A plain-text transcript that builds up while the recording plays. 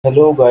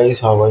Hello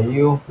guys, how are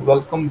you?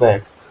 Welcome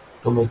back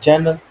to my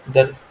channel,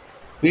 the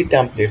free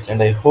templates,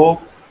 and I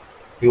hope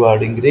you are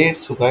doing great.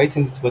 So guys,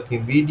 in this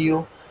working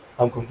video,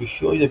 I'm going to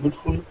show you the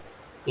beautiful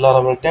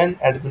Laravel 10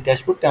 admin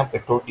dashboard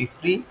template, totally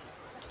free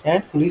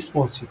and fully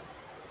responsive.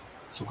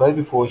 So guys,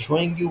 before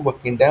showing you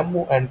working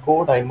demo and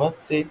code, I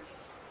must say,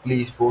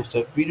 please watch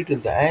the video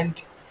till the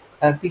end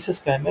and please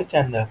subscribe my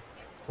channel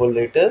for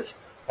latest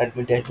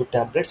admin dashboard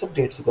templates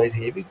updates. So guys,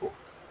 here we go.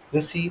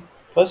 Let's see.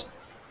 First,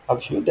 I'll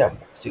show you demo.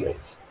 See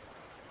guys.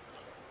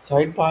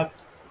 Sidebar,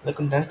 the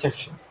content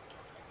section,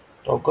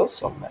 toggle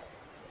somewhere.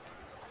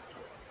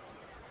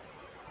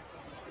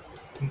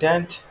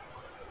 Content,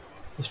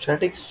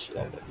 statics,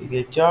 and the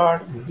area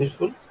chart,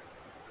 beautiful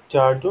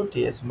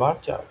chart.js bar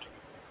chart.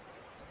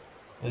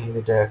 And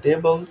the data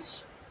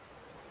tables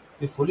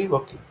is fully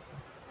working.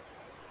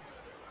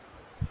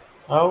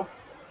 Now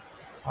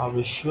I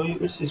will show you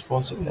its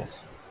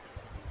responsiveness.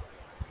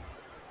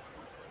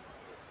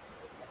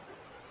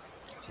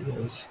 See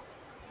guys,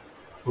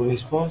 fully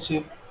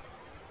responsive,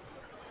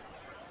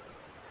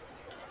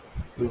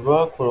 will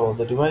work for all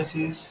the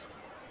devices.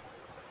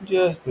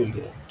 Just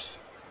brilliant.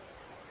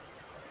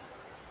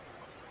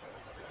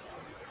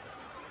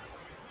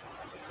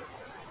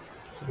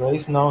 So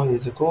guys, now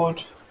here's the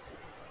code.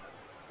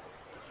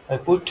 I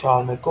put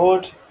all my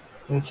code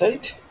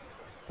inside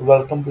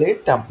welcome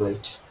plate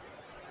template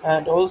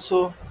and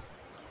also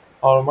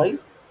all my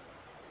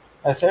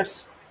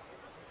assets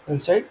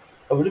inside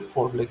a public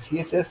folder like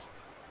CSS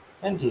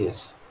and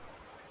JS.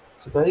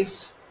 So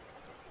guys,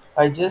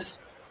 I just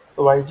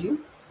provide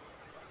you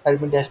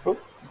admin dashboard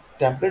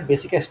template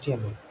basic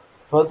HTML.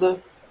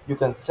 Further, you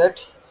can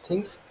set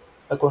things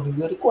according to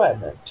your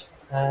requirement.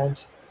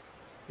 And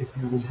if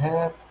you will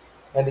have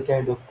any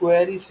kind of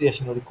query,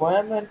 suggestion or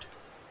requirement,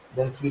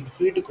 then feel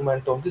free to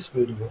comment on this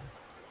video.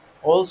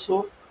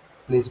 Also,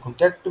 please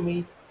contact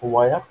me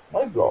via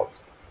my blog.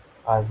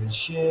 I will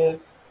share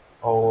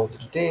all the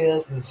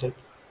details inside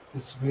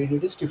this video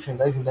description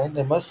guys. In the end,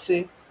 I must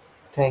say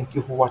thank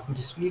you for watching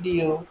this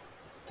video.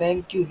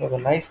 Thank you. Have a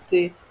nice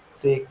day.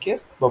 Take care.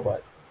 Bye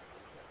bye.